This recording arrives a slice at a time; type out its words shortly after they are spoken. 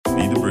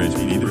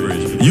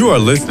You are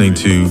listening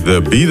to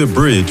the Be the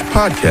Bridge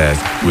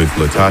podcast with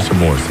Latasha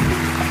Morrison.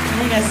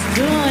 How you guys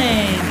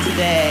doing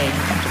today?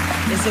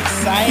 It's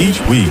exciting. Each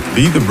week,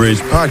 Be the Bridge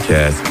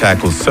podcast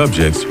tackles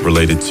subjects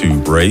related to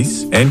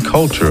race and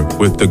culture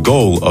with the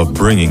goal of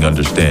bringing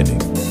understanding.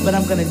 But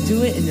I'm going to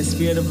do it in the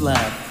spirit of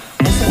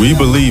love. We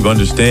believe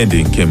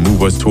understanding can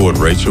move us toward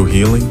racial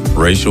healing,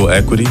 racial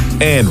equity,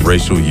 and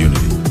racial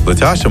unity.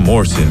 Latasha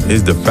Morrison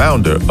is the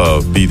founder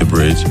of Be the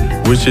Bridge,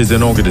 which is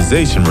an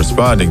organization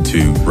responding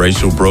to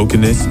racial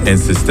brokenness and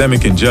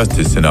systemic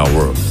injustice in our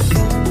world.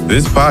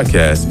 This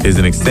podcast is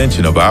an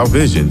extension of our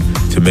vision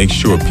to make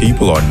sure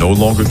people are no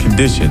longer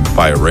conditioned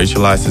by a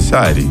racialized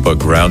society, but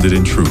grounded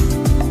in truth.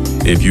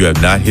 If you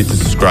have not hit the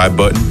subscribe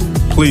button,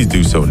 please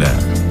do so now.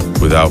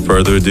 Without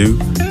further ado,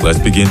 let's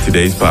begin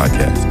today's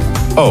podcast.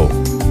 Oh,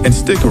 and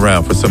stick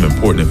around for some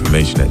important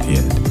information at the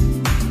end.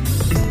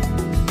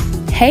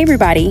 Hey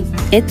everybody,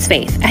 it's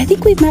Faith. I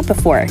think we've met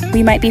before.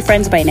 We might be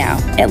friends by now.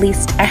 At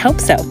least, I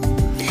hope so.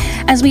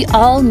 As we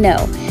all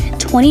know,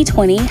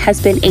 2020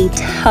 has been a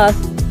tough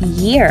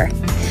year,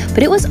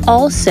 but it was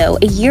also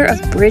a year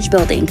of bridge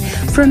building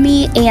for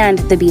me and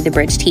the Be the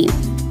Bridge team.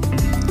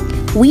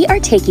 We are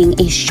taking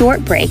a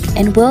short break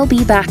and we'll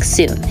be back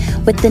soon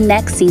with the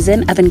next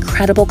season of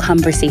incredible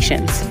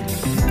conversations.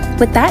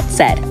 With that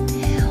said,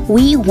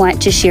 we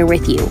want to share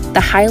with you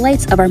the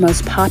highlights of our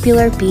most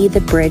popular Be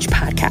the Bridge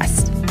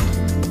podcast.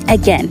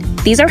 Again,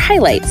 these are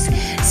highlights,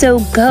 so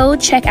go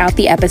check out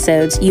the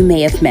episodes you may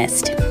have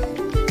missed.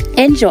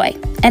 Enjoy,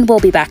 and we'll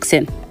be back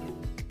soon.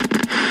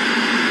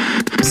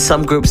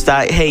 Some groups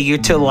thought, hey, you're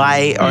too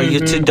light or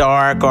you're too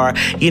dark, or,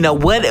 you know,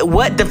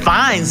 what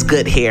defines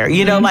good hair?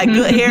 You know, like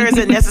good hair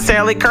isn't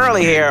necessarily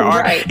curly hair,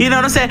 or, you know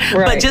what I'm saying?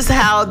 Right. But just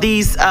how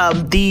these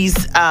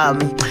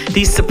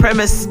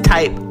supremacist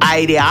type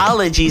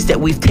ideologies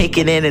that we've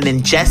taken in and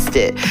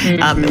ingested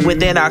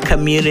within our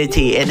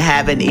community and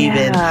haven't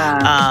even,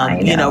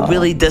 you know,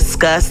 really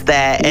discussed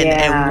that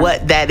and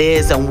what that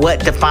is and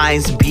what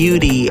defines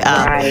beauty,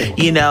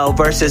 you know,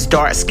 versus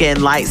dark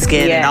skin, light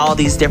skin, and all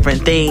these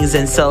different things.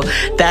 And so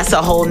that's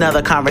a whole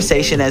nother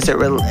conversation as it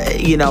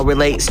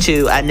relates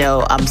to, I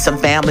know some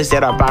families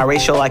that are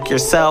biracial like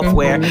yourself,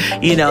 where,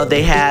 you know,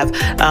 they have,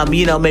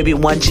 you know, maybe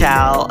one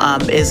child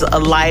is a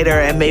lighter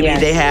and maybe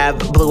they have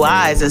blue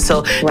eyes. And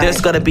so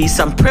there's going to be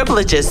some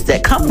privileges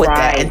that come with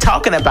that and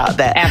talking about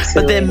that.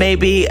 Absolutely. But then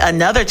maybe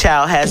another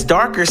child has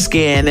darker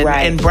skin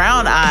and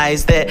brown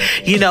eyes that,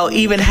 you know,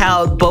 even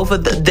how both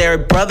of their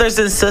brothers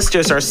and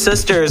sisters or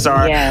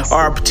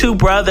two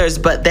brothers,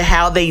 but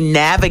how they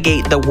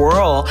navigate the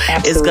world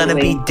is going to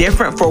be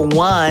different for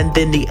one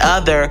than the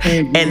other,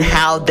 and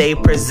how they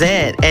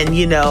present. And,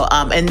 you know,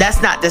 and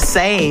that's not the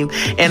same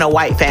in a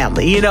white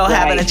family, you know,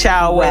 having a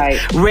child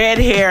with red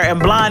hair and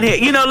blonde hair,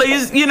 you know what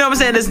I'm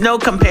saying? There's no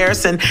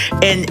comparison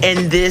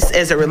in this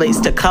as it relates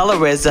to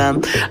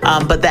colorism.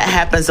 But that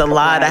happens a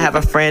lot. I have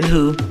a friend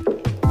who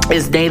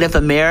is Native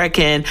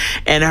American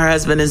and her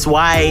husband is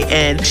white,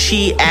 and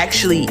she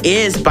actually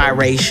is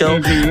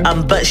biracial,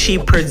 but she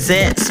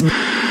presents.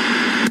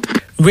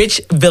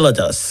 Rich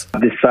Villodas.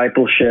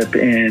 Discipleship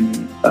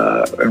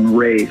and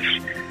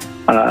race.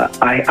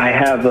 I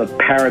have a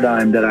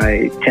paradigm that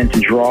I tend to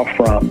draw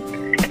from,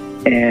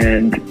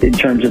 and in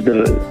terms of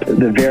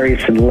the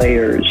various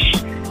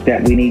layers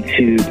that we need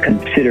to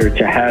consider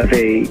to have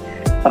a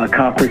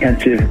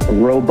comprehensive,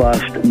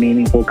 robust,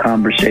 meaningful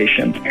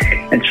conversation.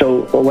 And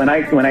so when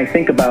I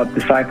think about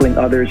discipling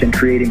others and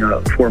creating a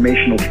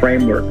formational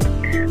framework,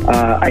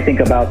 I think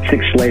about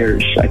 6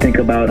 layers. I think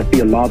about a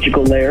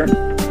theological layer,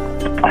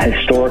 a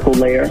historical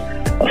layer,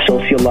 a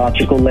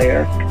sociological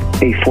layer,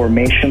 a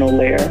formational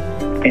layer,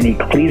 an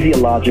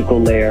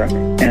ecclesiological layer,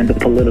 and the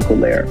political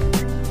layer.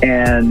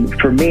 And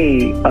for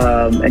me,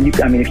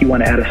 if you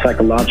want to add a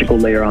psychological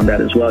layer on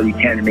that as well, you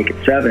can make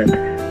it 7.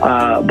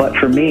 But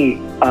for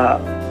me,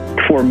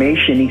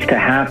 formation needs to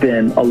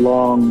happen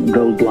along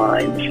those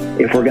lines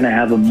if we're going to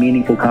have a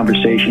meaningful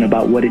conversation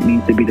about what it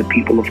means to be the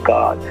people of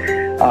God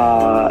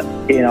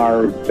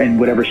in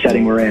whatever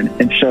setting we're in.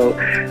 And so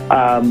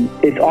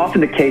it's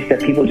often the case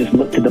that people just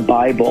look to the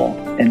Bible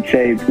and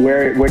say,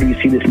 where do you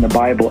see this in the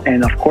Bible?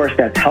 And of course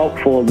that's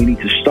helpful. We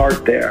need to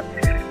start there.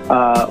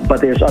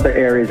 But there's other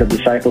areas of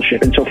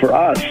discipleship. And so for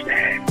us,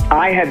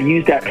 I have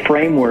used that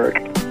framework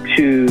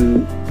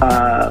to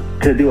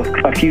do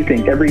a few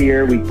things. Every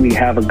year we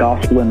have a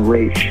gospel and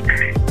race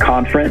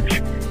conference,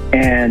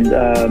 and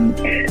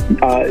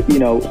you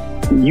know,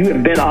 you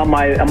have been on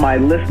my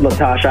list,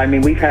 Latasha. I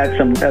mean, we've had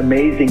some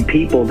amazing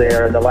people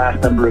there in the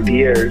last number of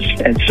years,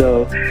 and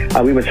so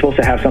we were supposed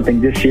to have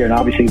something this year, and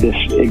obviously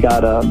it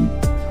got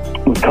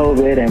with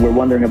COVID, and we're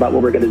wondering about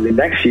what we're going to do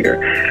next year.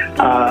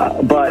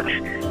 But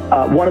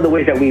one of the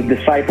ways that we've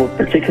discipled,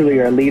 particularly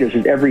our leaders,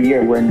 is every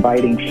year we're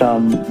inviting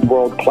some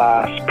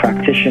world-class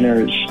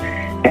practitioners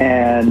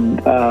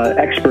and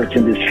experts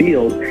in this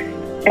field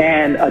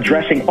and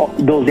addressing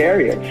those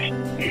areas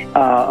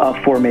of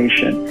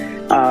formation.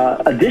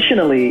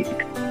 Additionally,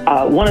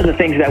 one of the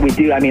things that we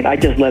do, I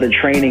just led a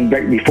training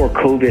right before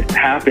COVID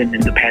happened in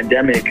the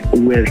pandemic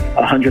with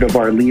 100 of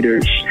our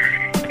leaders.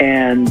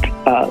 And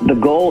the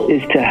goal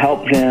is to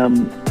help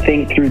them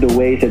think through the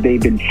ways that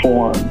they've been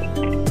formed,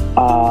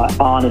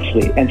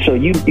 honestly. And so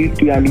you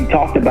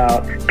talked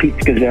about Pete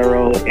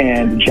Scazzero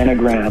and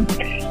Genegram.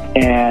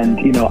 And,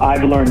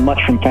 I've learned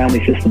much from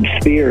family systems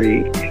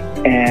theory.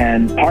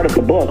 And part of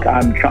the book,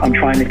 I'm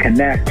trying to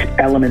connect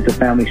elements of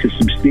family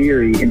systems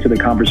theory into the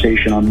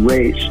conversation on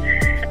race,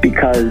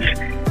 because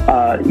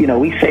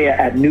we say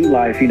at New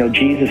Life,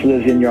 Jesus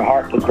lives in your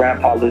heart, but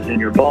Grandpa lives in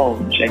your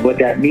bones. And what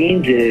that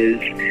means is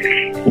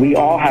we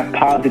all have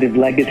positive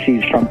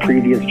legacies from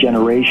previous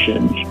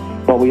generations,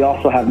 but we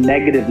also have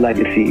negative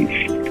legacies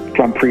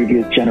from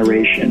previous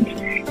generations.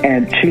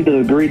 And to the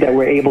degree that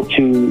we're able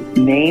to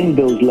name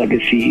those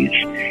legacies,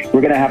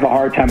 we're going to have a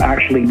hard time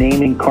actually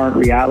naming current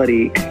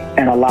reality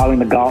and allowing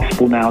the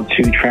gospel now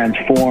to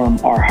transform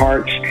our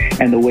hearts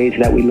and the ways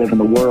that we live in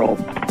the world.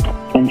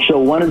 And so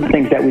one of the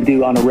things that we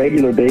do on a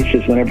regular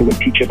basis whenever we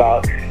teach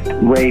about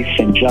race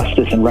and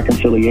justice and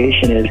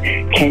reconciliation is,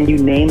 can you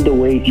name the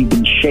ways you've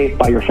been shaped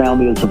by your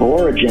families of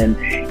origin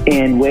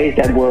in ways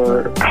that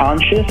were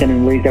conscious and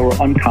in ways that were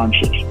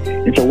unconscious?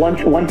 And so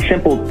one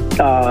simple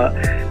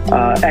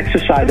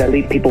exercise that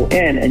lead people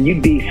in, and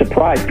you'd be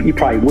surprised, but you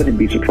probably wouldn't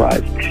be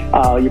surprised.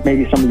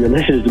 Maybe some of your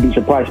listeners would be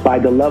surprised by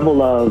the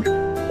level of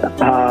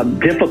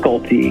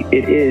difficulty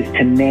it is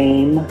to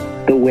name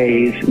the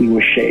ways we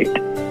were shaped.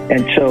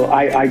 And so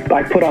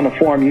I put on a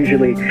forum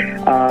usually,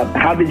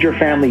 how did your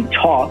family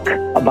talk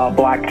about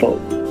Black folk?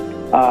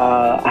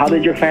 How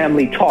did your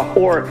family talk?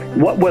 Or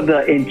what were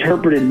the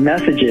interpreted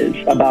messages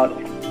about,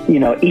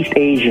 East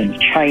Asians,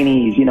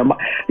 Chinese,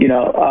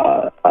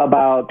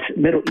 about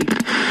Middle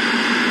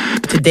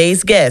East?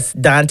 Today's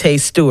guest, Dante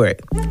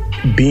Stewart.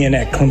 Being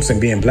at Clemson,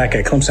 being Black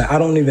at Clemson, I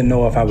don't even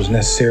know if I was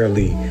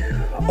necessarily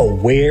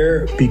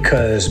aware,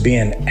 because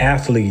being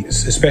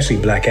athletes, especially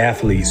Black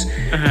athletes,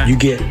 you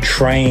get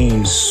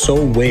trained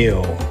so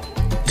well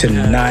to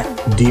not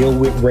deal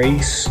with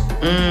race,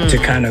 to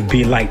kind of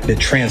be like the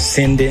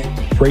transcendent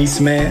race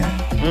man.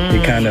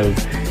 You kind of,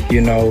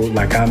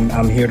 like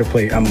I'm here to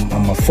play. I'm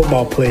a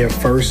football player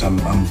first.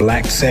 I'm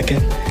Black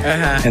second,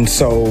 and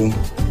so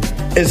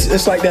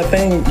it's like that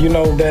thing,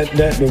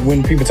 that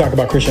when people talk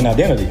about Christian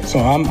identity. So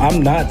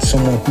I'm not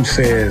someone who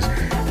says,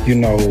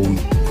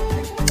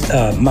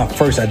 my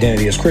first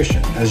identity is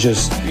Christian. That's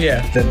just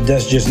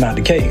that's just not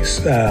the case,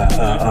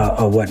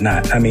 or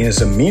whatnot. I mean,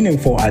 it's a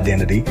meaningful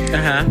identity,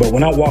 but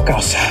when I walk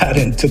outside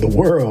into the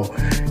world,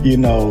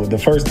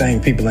 the first thing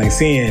people ain't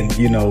seeing,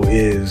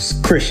 is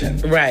Christian.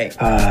 Right.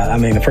 I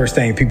mean, the first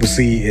thing people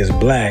see is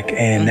Black,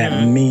 and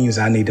that means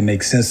I need to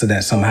make sense of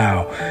that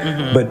somehow.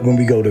 But when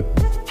we go to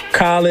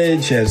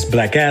college as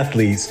Black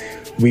athletes,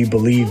 we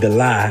believe the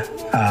lie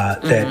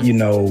that,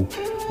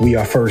 we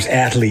are first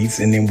athletes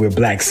and then we're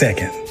Black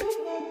second.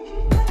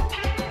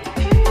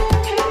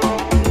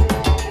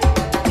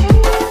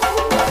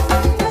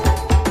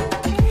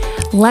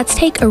 Let's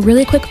take a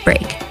really quick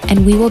break,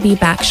 and we will be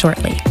back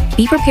shortly.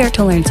 Be prepared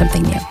to learn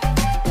something new.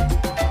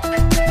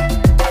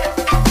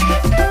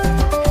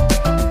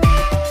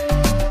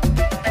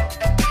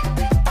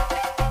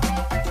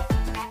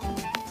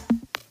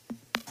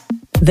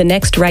 The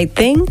Next Right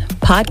Thing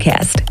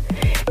podcast,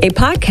 a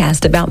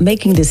podcast about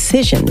making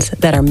decisions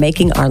that are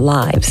making our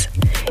lives.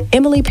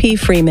 Emily P.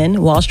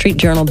 Freeman, Wall Street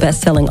Journal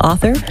bestselling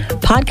author,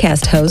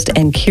 podcast host,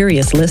 and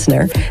curious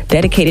listener,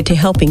 dedicated to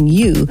helping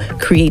you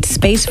create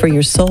space for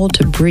your soul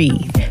to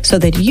breathe so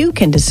that you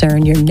can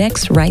discern your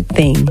next right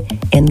thing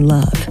in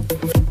love.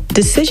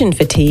 Decision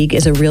fatigue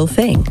is a real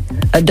thing.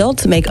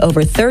 Adults make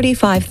over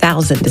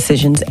 35,000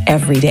 decisions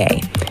every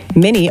day.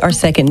 Many are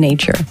second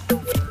nature.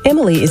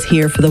 Emily is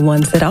here for the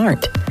ones that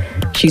aren't.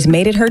 She's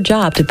made it her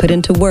job to put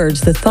into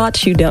words the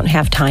thoughts you don't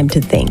have time to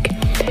think.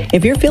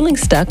 If you're feeling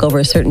stuck over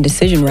a certain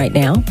decision right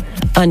now,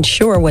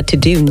 unsure what to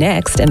do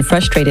next, and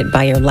frustrated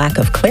by your lack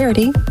of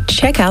clarity,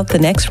 check out the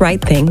Next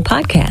Right Thing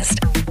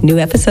podcast. New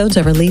episodes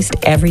are released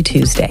every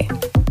Tuesday.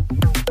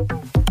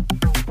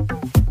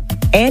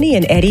 Annie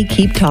and Eddie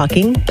Keep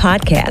Talking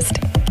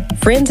podcast.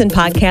 Friends and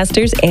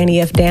podcasters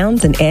Annie F.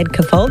 Downs and Ed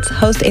Kaffoltz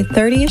host a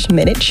 30-ish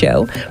minute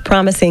show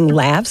promising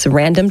laughs,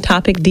 random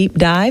topic deep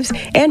dives,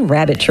 and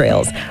rabbit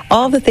trails.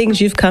 All the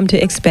things you've come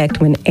to expect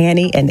when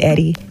Annie and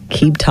Eddie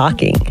keep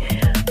talking.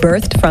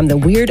 Birthed from the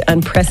weird,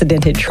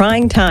 unprecedented,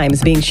 trying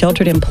times being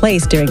sheltered in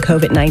place during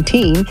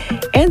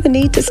COVID-19 and the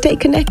need to stay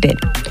connected.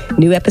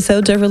 New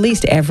episodes are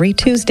released every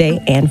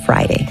Tuesday and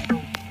Friday.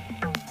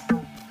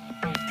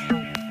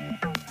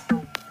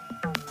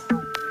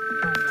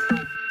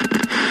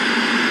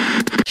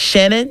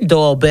 Shannon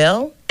Doyle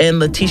Bell and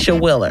Letitia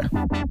Willer.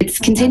 It's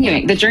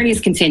continuing. The journey is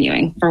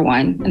continuing, for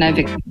one, and I've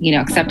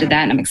accepted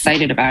that, and I'm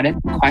excited about it.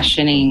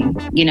 Questioning,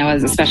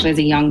 especially as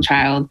a young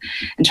child,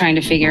 and trying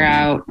to figure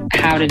out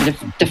how to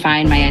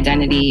define my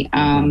identity.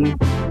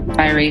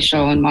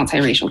 Biracial and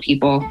multiracial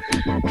people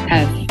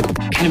have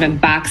kind of been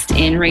boxed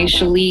in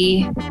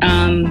racially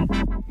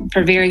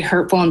for very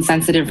hurtful and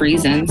sensitive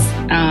reasons,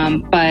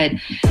 but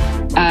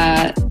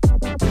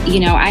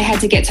I had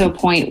to get to a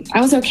point,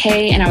 I was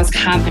okay and I was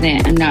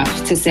confident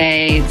enough to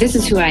say, this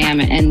is who I am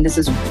and this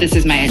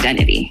is my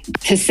identity.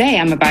 To say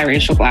I'm a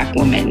biracial Black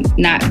woman,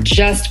 not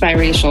just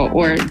biracial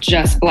or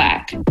just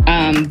Black.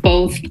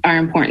 Both are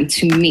important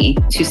to me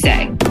to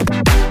say.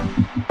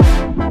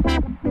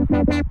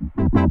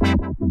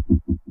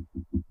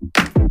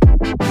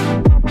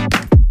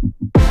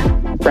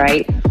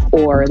 Right?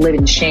 Or live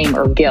in shame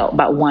or guilt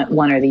about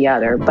one or the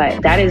other.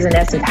 But that is in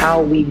essence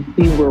how we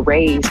were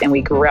raised and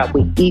we grew up.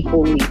 We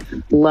equally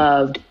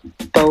loved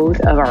both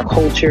of our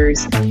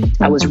cultures.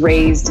 I was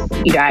raised,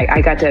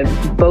 I got to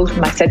both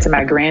my sets of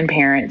my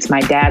grandparents, my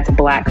dad's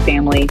Black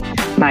family,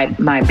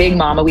 my big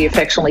mama, we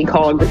affectionately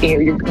called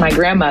my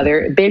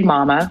grandmother, Big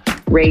Mama,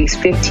 raised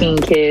 15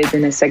 kids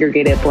in the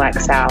segregated Black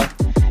South.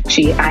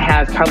 I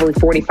have probably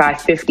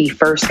 45, 50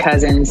 first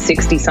cousins,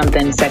 60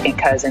 something second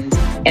cousins.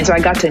 And so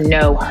I got to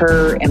know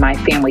her and my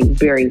family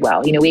very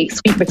well. We ate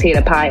sweet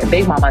potato pie at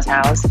Big Mama's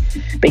house,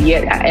 but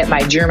yet at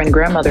my German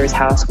grandmother's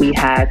house, we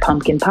had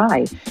pumpkin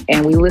pie,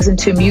 and we listened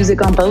to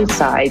music on both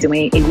sides, and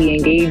we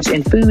engaged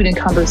in food and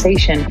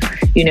conversation,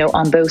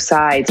 on both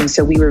sides. And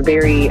so we were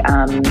very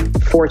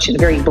fortunate,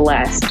 very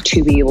blessed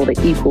to be able to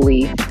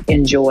equally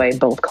enjoy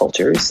both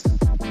cultures.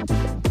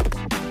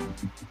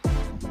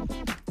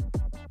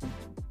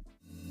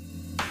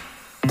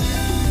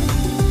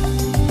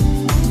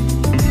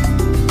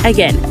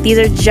 Again, these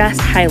are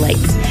just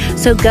highlights,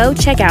 so go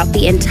check out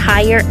the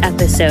entire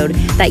episode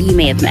that you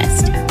may have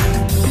missed.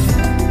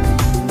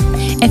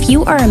 If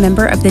you are a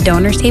member of the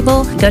Donors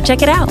Table, go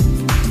check it out.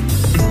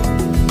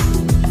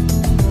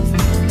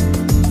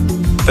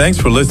 Thanks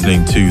for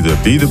listening to the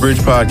Be the Bridge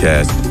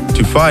podcast.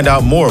 To find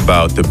out more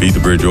about the Be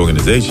the Bridge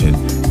organization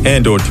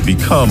and or to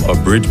become a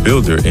bridge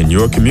builder in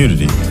your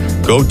community,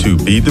 go to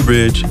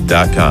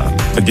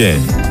BeTheBridge.com.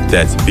 Again,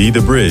 that's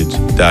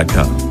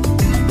BeTheBridge.com.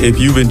 If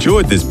you've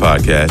enjoyed this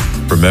podcast,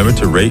 remember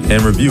to rate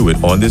and review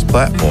it on this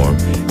platform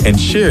and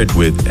share it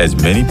with as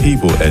many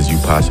people as you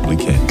possibly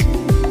can.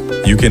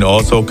 You can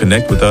also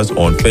connect with us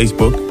on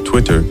Facebook,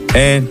 Twitter,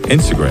 and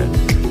Instagram.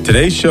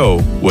 Today's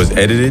show was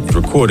edited,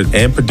 recorded,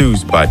 and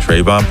produced by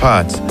Trayvon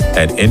Potts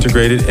at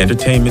Integrated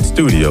Entertainment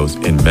Studios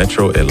in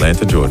Metro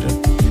Atlanta, Georgia.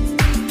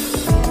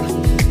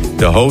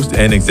 The host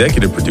and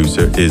executive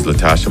producer is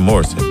Latasha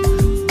Morrison.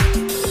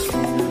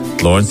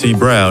 Lauren C.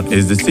 Brown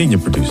is the senior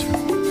producer.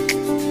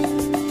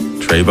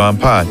 Trayvon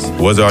Potts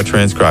was our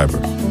transcriber.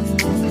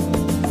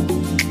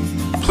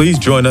 Please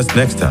join us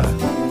next time.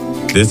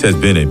 This has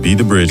been a Be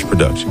the Bridge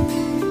production.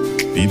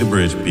 Be the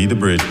Bridge, be the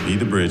Bridge, be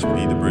the Bridge,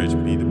 be the Bridge,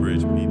 be the Bridge.